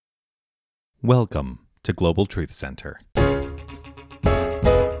Welcome to Global Truth Center.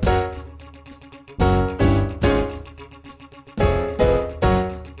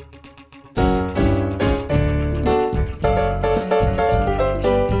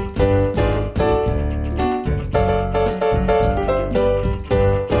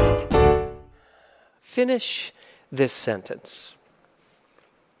 Finish this sentence.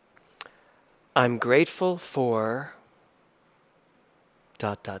 I'm grateful for ...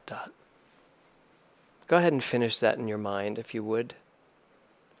 Go ahead and finish that in your mind, if you would.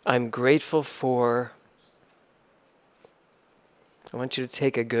 I'm grateful for... I want you to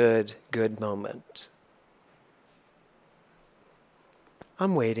take a good moment.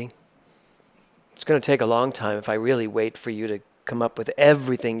 I'm waiting. It's going to take a long time if I really wait for you to come up with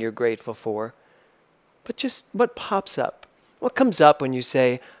everything you're grateful for. But just what pops up? What comes up when you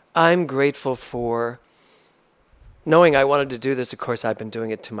say, I'm grateful for... Knowing I wanted to do this, of course, I've been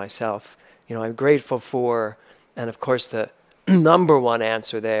doing it to myself. I'm grateful for, and of course the number one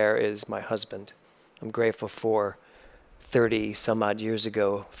answer there is my husband. I'm grateful for 30 some odd years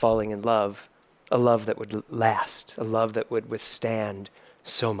ago falling in love, a love that would last, a love that would withstand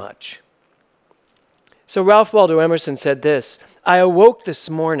so much. So Ralph Waldo Emerson said this, I awoke this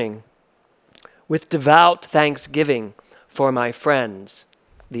morning with devout thanksgiving for my friends,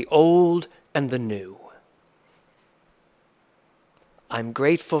 the old and the new. I'm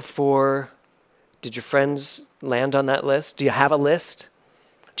grateful for... Did your friends land on that list? Do you have a list?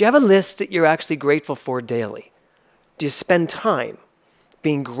 Do you have a list that you're actually grateful for daily? Do you spend time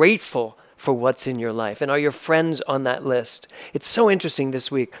being grateful for what's in your life? And are your friends on that list? It's so interesting this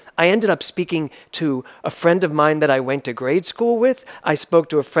week. I ended up speaking to a friend of mine that I went to grade school with. I spoke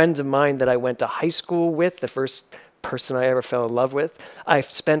to a friend of mine that I went to high school with, the first person I ever fell in love with. I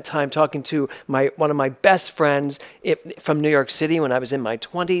spent time talking to one of my best friends from New York City when I was in my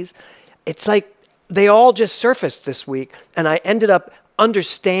 20s. It's like they all just surfaced this week, and I ended up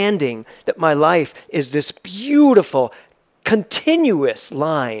understanding that my life is this beautiful, continuous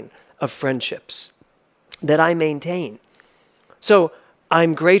line of friendships that I maintain. So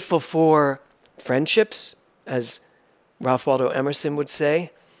I'm grateful for friendships, as Ralph Waldo Emerson would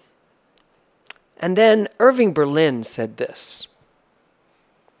say. And then Irving Berlin said this,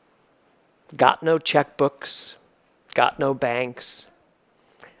 got no checkbooks, got no banks.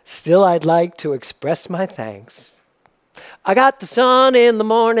 Still I'd like to express my thanks. I got the sun in the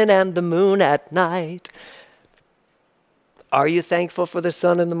morning and the moon at night. Are you thankful for the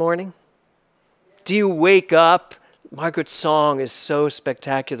sun in the morning? Do you wake up? Margaret's song is so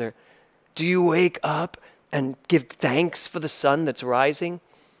spectacular. Do you wake up and give thanks for the sun that's rising?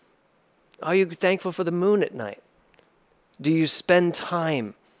 Are you thankful for the moon at night? Do you spend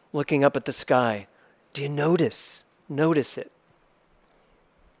time looking up at the sky? Do you notice it?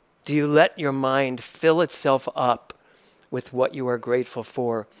 Do you let your mind fill itself up with what you are grateful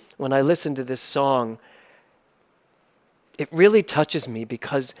for? When I listen to this song, it really touches me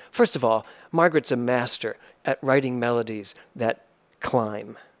because, first of all, Margaret's a master at writing melodies that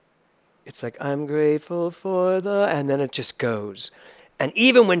climb. It's like, I'm grateful for the... And then it just goes. And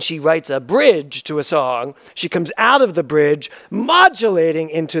even when she writes a bridge to a song, she comes out of the bridge modulating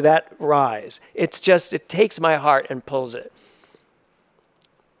into that rise. It takes my heart and pulls it.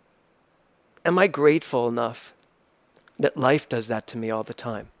 Am I grateful enough that life does that to me all the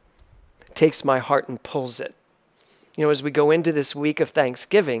time? It takes my heart and pulls it. As we go into this week of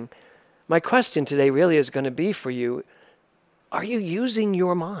Thanksgiving, my question today really is going to be for you, are you using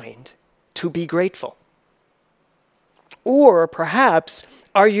your mind to be grateful? Or perhaps,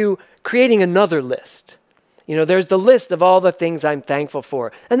 are you creating another list? There's the list of all the things I'm thankful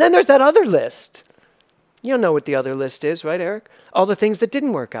for. And then there's that other list. You know what the other list is, right, Eric? All the things that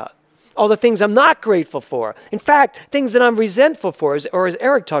didn't work out. All the things I'm not grateful for. In fact, things that I'm resentful for, or as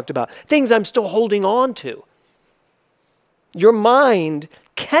Eric talked about, things I'm still holding on to. Your mind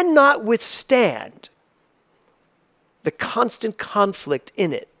cannot withstand the constant conflict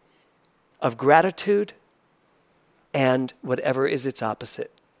in it of gratitude and whatever is its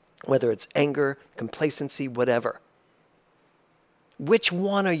opposite, whether it's anger, complacency, whatever. Which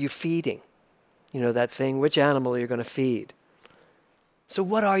one are you feeding? That thing, which animal are you going to feed? So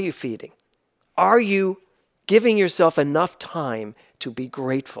what are you feeding? Are you giving yourself enough time to be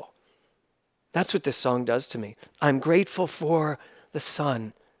grateful? That's what this song does to me. I'm grateful for the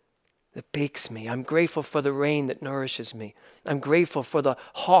sun that bakes me. I'm grateful for the rain that nourishes me. I'm grateful for the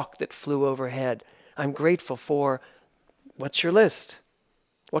hawk that flew overhead. I'm grateful for... What's your list?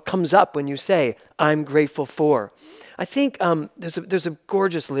 What comes up when you say, I'm grateful for? I think there's a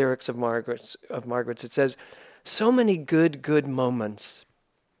gorgeous lyrics of Margaret's. It says, so many good moments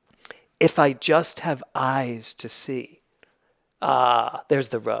if I just have eyes to see. Ah, there's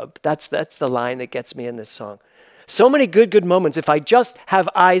the rub. That's the line that gets me in this song. So many good moments if I just have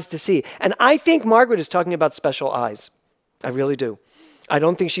eyes to see. And I think Margaret is talking about special eyes. I really do. I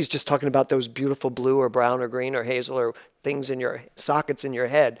don't think she's just talking about those beautiful blue or brown or green or hazel or things in your sockets in your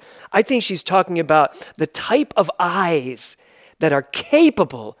head. I think she's talking about the type of eyes that are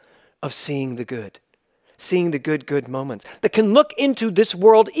capable of seeing the good moments, that can look into this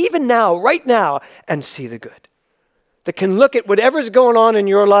world even now, right now, and see the good. That can look at whatever's going on in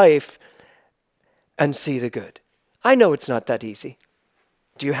your life and see the good. I know it's not that easy.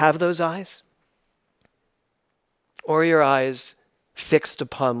 Do you have those eyes? Or are your eyes fixed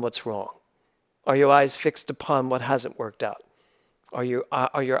upon what's wrong? Are your eyes fixed upon what hasn't worked out? Are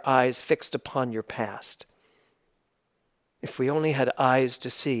your eyes fixed upon your past? If we only had eyes to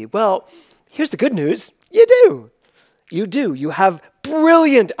see. Well, here's the good news. You do. You do. You have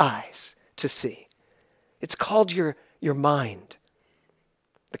brilliant eyes to see. It's called your mind.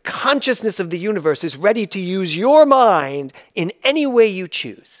 The consciousness of the universe is ready to use your mind in any way you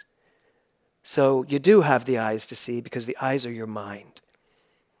choose. So you do have the eyes to see because the eyes are your mind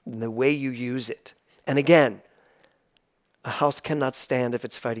and the way you use it. And again, a house cannot stand if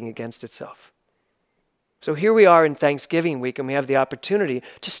it's fighting against itself. So here we are in Thanksgiving week, and we have the opportunity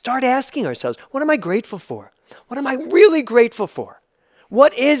to start asking ourselves, what am I grateful for? What am I really grateful for?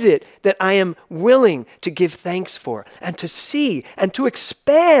 What is it that I am willing to give thanks for and to see and to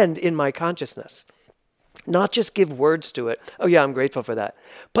expand in my consciousness? Not just give words to it, oh yeah, I'm grateful for that,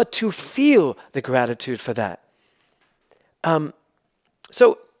 but to feel the gratitude for that.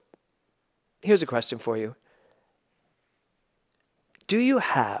 So here's a question for you. Do you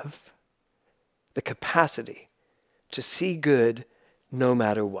have the capacity to see good no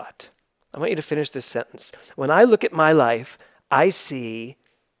matter what? I want you to finish this sentence. When I look at my life, I see ...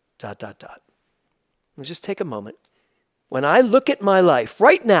 Let's just take a moment. When I look at my life,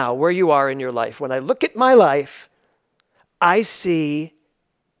 right now, where you are in your life, when I look at my life, I see ...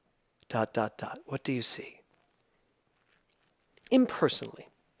 What do you see? Impersonally,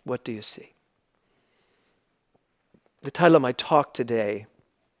 what do you see? The title of my talk today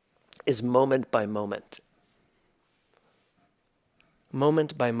is Moment by Moment.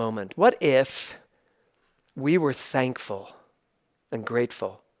 Moment by moment. What if we were thankful and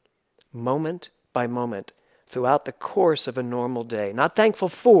grateful, moment by moment, throughout the course of a normal day? Not thankful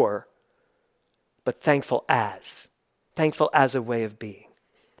for, but thankful as a way of being.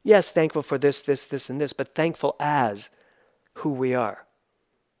 Yes, thankful for this, and this, but thankful as who we are.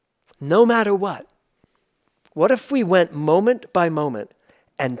 No matter what. What if we went moment by moment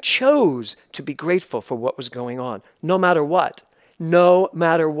and chose to be grateful for what was going on, no matter what? No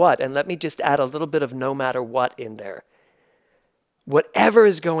matter what. And let me just add a little bit of no matter what in there. Whatever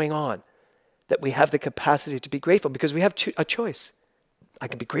is going on, that we have the capacity to be grateful because we have a choice. I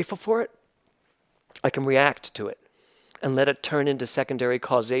can be grateful for it. I can react to it and let it turn into secondary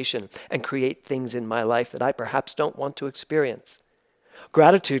causation and create things in my life that I perhaps don't want to experience.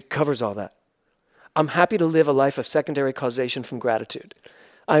 Gratitude covers all that. I'm happy to live a life of secondary causation from gratitude.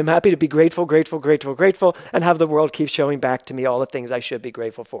 I'm happy to be grateful, and have the world keep showing back to me all the things I should be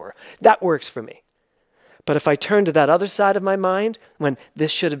grateful for. That works for me. But if I turn to that other side of my mind, when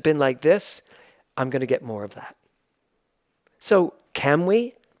this should have been like this, I'm going to get more of that. So can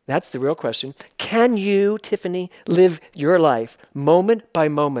we? That's the real question. Can you, Tiffany, live your life moment by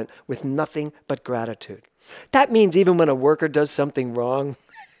moment with nothing but gratitude? That means even when a worker does something wrong,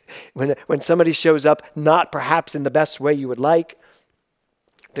 when somebody shows up not perhaps in the best way you would like,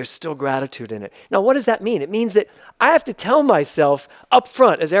 there's still gratitude in it. Now, what does that mean? It means that I have to tell myself up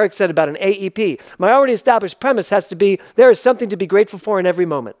front, as Eric said about an AEP, my already established premise has to be there is something to be grateful for in every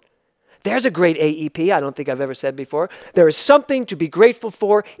moment. There's a great AEP I don't think I've ever said before. There is something to be grateful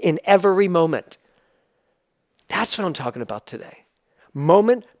for in every moment. That's what I'm talking about today.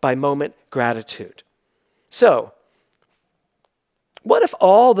 Moment by moment gratitude. So, what if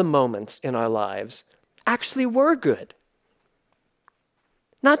all the moments in our lives actually were good?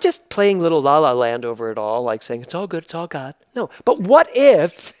 Not just playing little la-la land over it all, like saying, it's all good, it's all God. No, but what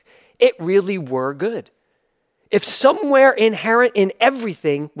if it really were good? If somewhere inherent in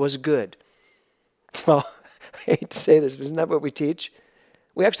everything was good? Well, I hate to say this, but isn't that what we teach?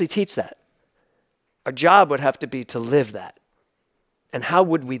 We actually teach that. Our job would have to be to live that. And how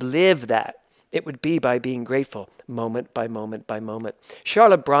would we live that? It would be by being grateful, moment by moment by moment.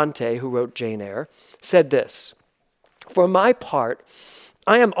 Charlotte Bronte, who wrote Jane Eyre, said this, "For my part,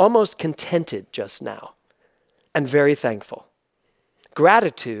 I am almost contented just now and very thankful.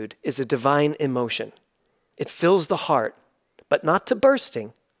 Gratitude is a divine emotion. It fills the heart, but not to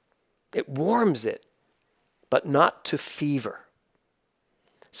bursting. It warms it, but not to fever.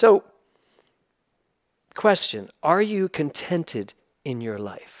 So, question, are you contented in your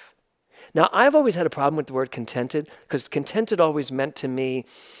life? Now, I've always had a problem with the word contented, because contented always meant to me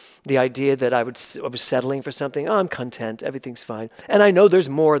the idea that I was settling for something. Oh, I'm content, everything's fine. And I know there's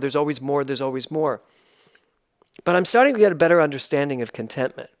more, there's always more, there's always more. But I'm starting to get a better understanding of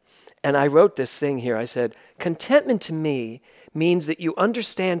contentment. And I wrote this thing here. I said, contentment to me means that you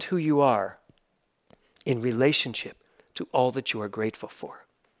understand who you are in relationship to all that you are grateful for.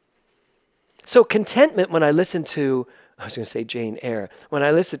 So contentment, when I listen to, I was going to say Jane Eyre, when I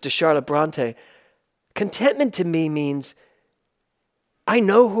listen to Charlotte Bronte, contentment to me means I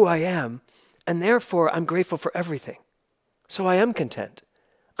know who I am, and therefore I'm grateful for everything. So I am content.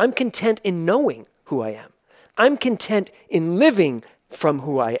 I'm content in knowing who I am. I'm content in living from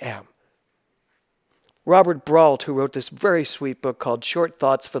who I am. Robert Brault, who wrote this very sweet book called Short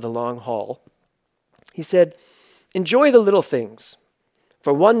Thoughts for the Long Haul, he said, enjoy the little things,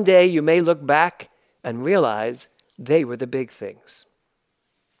 for one day you may look back and realize they were the big things.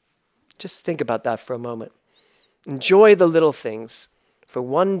 Just think about that for a moment. Enjoy the little things, for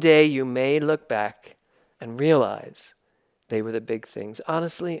one day you may look back and realize they were the big things.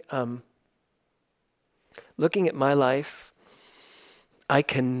 Honestly, looking at my life, I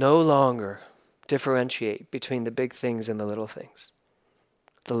can no longer differentiate between the big things and the little things.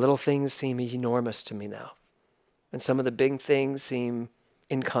 The little things seem enormous to me now, and some of the big things seem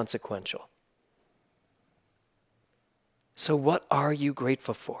inconsequential. So what are you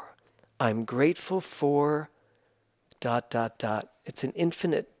grateful for? I'm grateful for ... It's an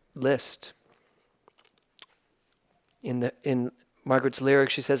infinite list. In Margaret's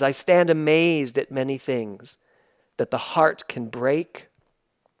lyric, she says, I stand amazed at many things that the heart can break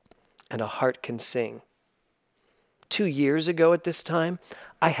and a heart can sing. 2 years ago at this time,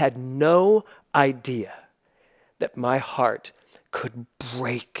 I had no idea that my heart could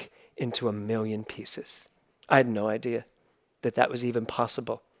break into 1,000,000 pieces. I had no idea that that was even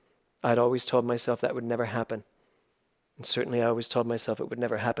possible. I'd always told myself that would never happen. And certainly I always told myself it would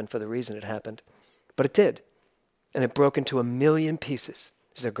never happen for the reason it happened. But it did. And it broke into 1,000,000 pieces.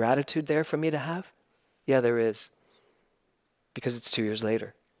 Is there gratitude there for me to have? Yeah, there is. Because it's 2 years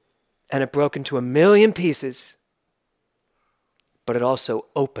later. And it broke into 1,000,000 pieces, but it also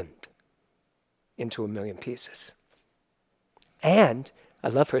opened into 1,000,000 pieces. And, I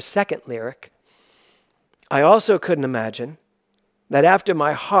love her second lyric, I also couldn't imagine that after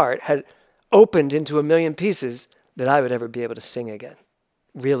my heart had opened into 1,000,000 pieces, that I would ever be able to sing again.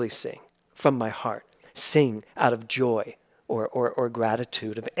 Really sing from my heart. Sing out of joy or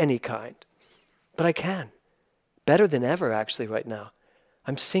gratitude of any kind. But I can. Better than ever, actually, right now.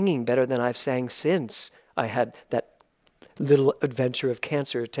 I'm singing better than I've sang since I had that little adventure of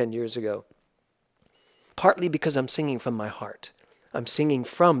cancer 10 years ago. Partly because I'm singing from my heart. I'm singing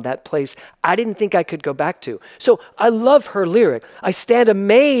from that place I didn't think I could go back to. So I love her lyric. I stand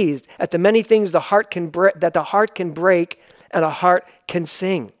amazed at the many things that the heart can break and a heart can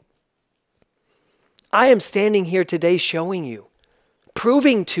sing. I am standing here today showing you,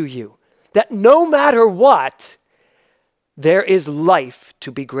 proving to you that no matter what, there is life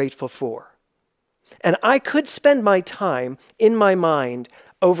to be grateful for. And I could spend my time in my mind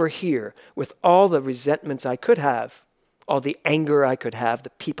over here with all the resentments I could have, all the anger I could have, the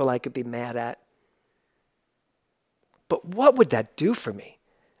people I could be mad at. But what would that do for me?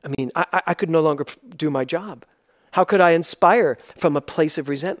 I mean, I could no longer do my job. How could I inspire from a place of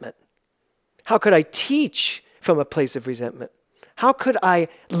resentment? How could I teach from a place of resentment? How could I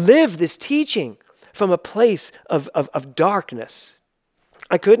live this teaching from a place of darkness?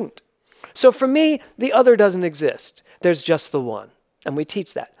 I couldn't. So for me, the other doesn't exist. There's just the one. And we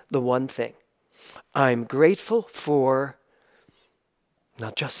teach that, the one thing. I'm grateful for,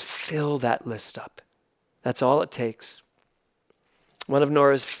 now just fill that list up. That's all it takes. One of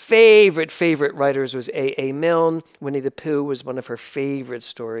Nora's favorite writers was A.A. Milne. Winnie the Pooh was one of her favorite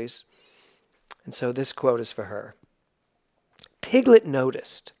stories. And so this quote is for her. Piglet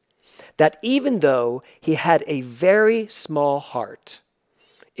noticed that even though he had a very small heart,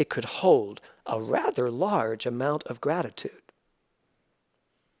 it could hold a rather large amount of gratitude.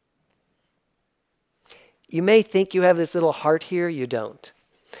 You may think you have this little heart here, you don't.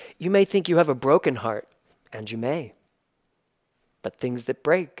 You may think you have a broken heart, and you may. But things that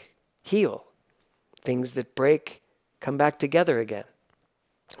break heal. Things that break come back together again.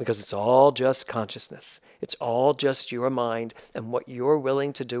 Because it's all just consciousness. It's all just your mind and what you're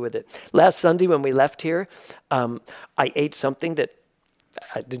willing to do with it. Last Sunday when we left here, I ate something that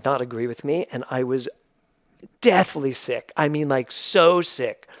did not agree with me, and I was deathly sick. I mean, like so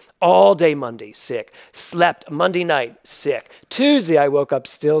sick. All day Monday, sick. Slept Monday night, sick. Tuesday, I woke up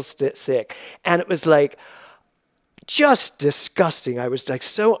still sick. And it was like just disgusting. I was like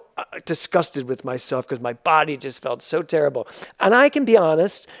so disgusted with myself because my body just felt so terrible. And I can be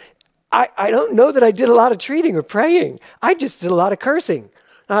honest, I don't know that I did a lot of treating or praying. I just did a lot of cursing.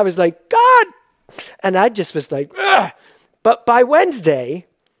 And I was like, God. And I just was like, ugh. But by Wednesday,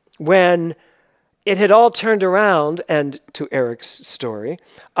 when it had all turned around, and to Eric's story,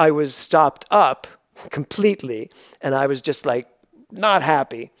 I was stopped up completely, and I was just like not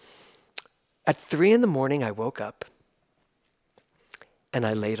happy. At 3 a.m, I woke up, and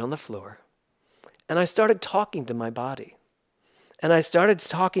I laid on the floor, and I started talking to my body. And I started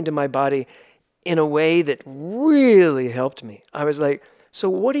talking to my body in a way that really helped me. I was like, so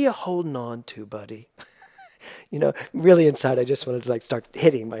what are you holding on to, buddy? Really inside, I just wanted to like start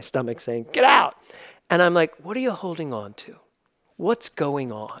hitting my stomach saying, get out. And I'm like, what are you holding on to? What's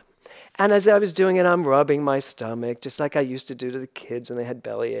going on? And as I was doing it, I'm rubbing my stomach, just like I used to do to the kids when they had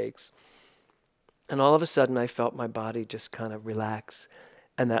belly aches. And all of a sudden, I felt my body just kind of relax.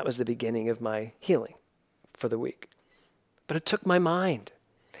 And that was the beginning of my healing for the week. But it took my mind.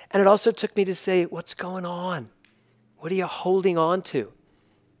 And it also took me to say, what's going on? What are you holding on to?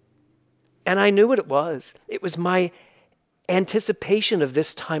 And I knew what it was. It was my anticipation of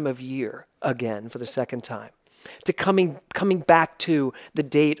this time of year again for the second time, to coming back to the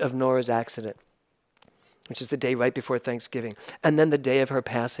date of Nora's accident, which is the day right before Thanksgiving, and then the day of her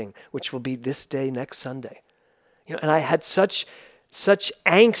passing, which will be this day next Sunday. And I had such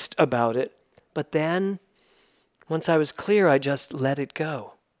angst about it, but then once I was clear, I just let it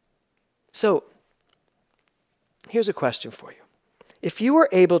go. So here's a question for you. If you were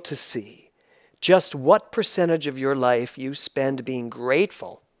able to see just what percentage of your life you spend being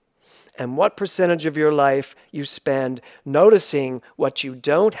grateful and what percentage of your life you spend noticing what you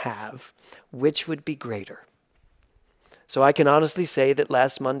don't have, which would be greater? So I can honestly say that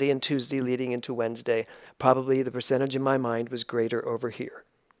last Monday and Tuesday leading into Wednesday, probably the percentage in my mind was greater over here.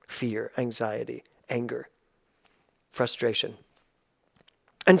 Fear, anxiety, anger, frustration.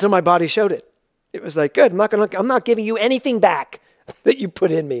 And so my body showed it. It was like, good, I'm not giving you anything back that you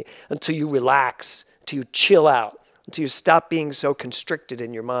put in me until you relax, until you chill out, until you stop being so constricted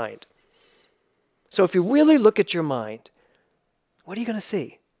in your mind. So if you really look at your mind, what are you going to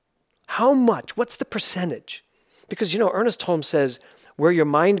see? How much? What's the percentage? Because, Ernest Holmes says, where your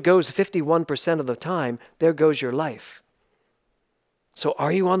mind goes 51% of the time, there goes your life. So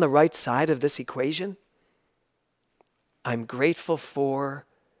are you on the right side of this equation? I'm grateful for ...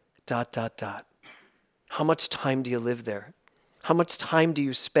 How much time do you live there? How much time do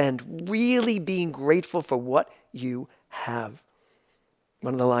you spend really being grateful for what you have?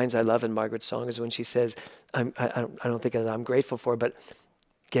 One of the lines I love in Margaret's song is when she says, I don't think that I'm grateful for, but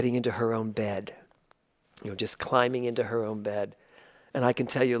getting into her own bed, just climbing into her own bed. And I can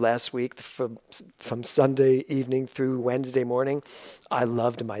tell you last week, from Sunday evening through Wednesday morning, I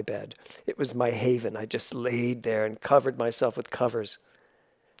loved my bed. It was my haven. I just laid there and covered myself with covers.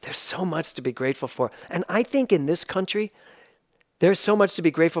 There's so much to be grateful for. And I think in this country, there's so much to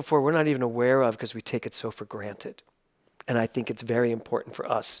be grateful for we're not even aware of because we take it so for granted. And I think it's very important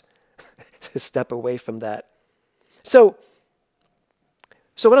for us to step away from that. So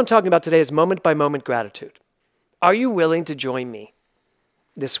what I'm talking about today is moment-by-moment gratitude. Are you willing to join me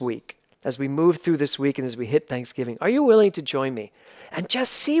this week as we move through this week and as we hit Thanksgiving? Are you willing to join me and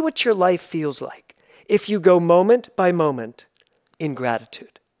just see what your life feels like if you go moment by moment in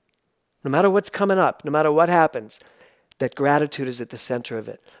gratitude? No matter what's coming up, no matter what happens, that gratitude is at the center of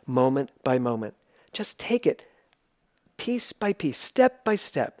it, moment by moment. Just take it piece by piece, step by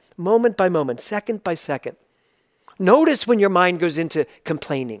step, moment by moment, second by second. Notice when your mind goes into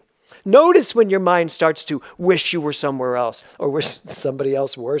complaining. Notice when your mind starts to wish you were somewhere else or wish somebody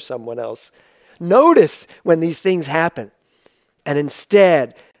else were someone else. Notice when these things happen and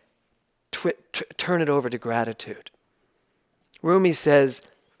instead turn it over to gratitude. Rumi says,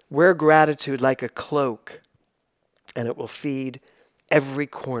 wear gratitude like a cloak and it will feed every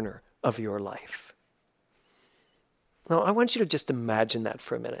corner of your life. Now, I want you to just imagine that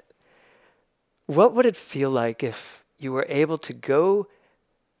for a minute. What would it feel like if you were able to go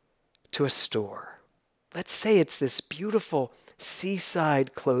to a store? Let's say it's this beautiful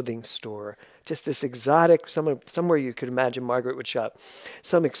seaside clothing store, just this exotic, somewhere you could imagine Margaret would shop,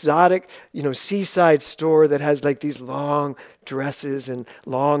 some exotic, seaside store that has like these long dresses and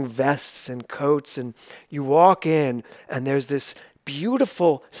long vests and coats, and you walk in and there's this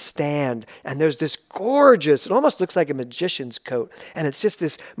beautiful stand, and there's this gorgeous, it almost looks like a magician's coat, and it's just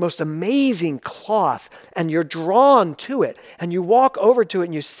this most amazing cloth, and you're drawn to it, and you walk over to it,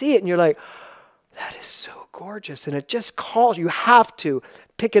 and you see it, and you're like, that is so gorgeous, and it just calls, you have to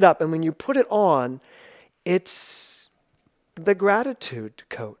pick it up, and when you put it on, it's the gratitude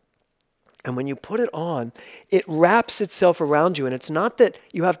coat. And when you put it on, it wraps itself around you. And it's not that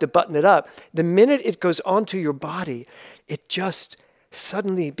you have to button it up. The minute it goes onto your body, it just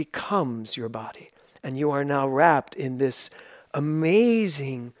suddenly becomes your body. And you are now wrapped in this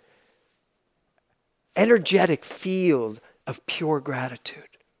amazing, energetic field of pure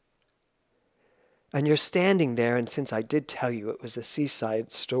gratitude. And you're standing there, and since I did tell you it was a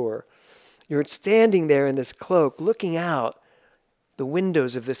seaside store, you're standing there in this cloak looking out the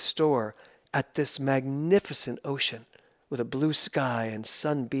windows of this store at this magnificent ocean with a blue sky and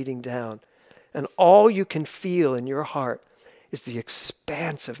sun beating down. And all you can feel in your heart is the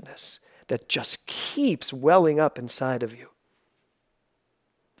expansiveness that just keeps welling up inside of you.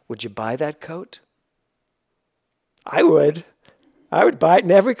 Would you buy that coat? I would. I would buy it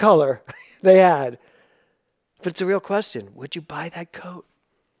in every color they had. But it's a real question. Would you buy that coat?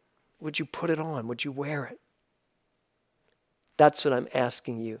 Would you put it on? Would you wear it? That's what I'm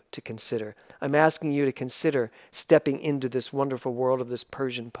asking you to consider. I'm asking you to consider stepping into this wonderful world of this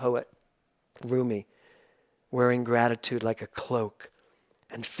Persian poet, Rumi, wearing gratitude like a cloak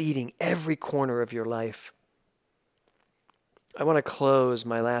and feeding every corner of your life. I want to close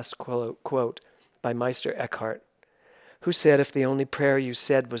my last quote by Meister Eckhart, who said, if the only prayer you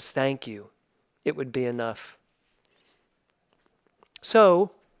said was thank you, it would be enough.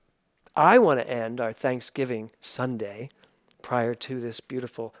 So, I want to end our Thanksgiving Sunday prior to this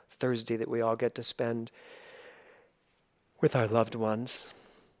beautiful Thursday that we all get to spend with our loved ones,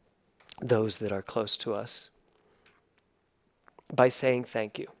 those that are close to us, by saying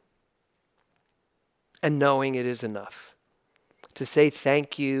thank you and knowing it is enough. To say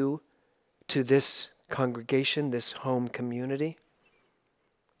thank you to this congregation, this home community,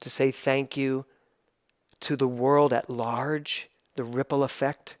 to say thank you to the world at large, the ripple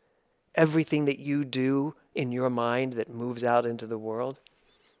effect, everything that you do in your mind that moves out into the world.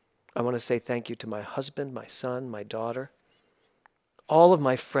 I want to say thank you to my husband, my son, my daughter, all of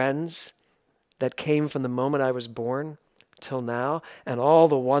my friends that came from the moment I was born till now, and all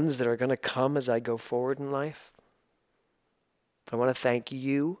the ones that are going to come as I go forward in life. I want to thank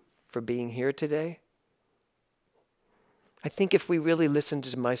you for being here today. I think if we really listened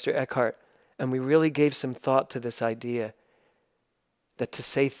to Meister Eckhart and we really gave some thought to this idea that to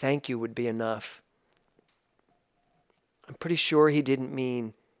say thank you would be enough, I'm pretty sure he didn't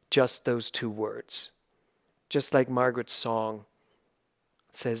mean just those two words. Just like Margaret's song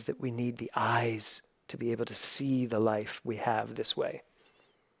says that we need the eyes to be able to see the life we have this way.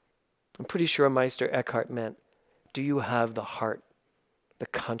 I'm pretty sure Meister Eckhart meant, do you have the heart, the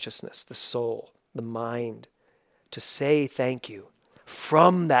consciousness, the soul, the mind to say thank you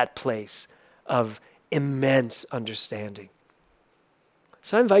from that place of immense understanding?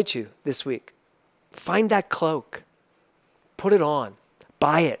 So I invite you this week, find that cloak, put it on,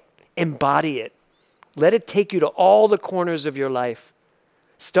 buy it, embody it. Let it take you to all the corners of your life.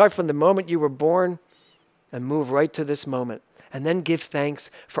 Start from the moment you were born and move right to this moment. And then give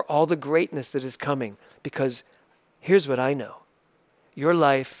thanks for all the greatness that is coming. Because here's what I know. Your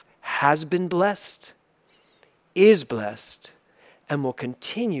life has been blessed, is blessed, and will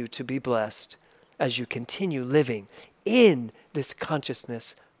continue to be blessed as you continue living in this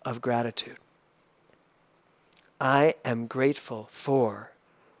consciousness of gratitude. I am grateful for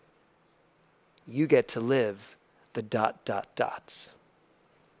you get to live the ...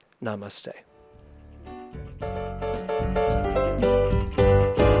 Namaste.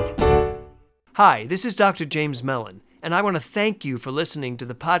 Hi, this is Dr. James Mellon, and I want to thank you for listening to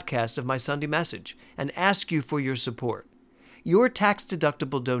the podcast of my Sunday Message and ask you for your support. Your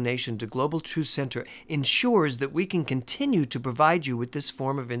tax-deductible donation to Global Truth Center ensures that we can continue to provide you with this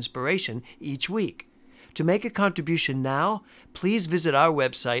form of inspiration each week. To make a contribution now, please visit our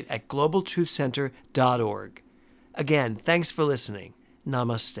website at globaltruthcenter.org. Again, thanks for listening.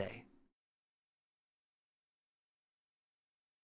 Namaste.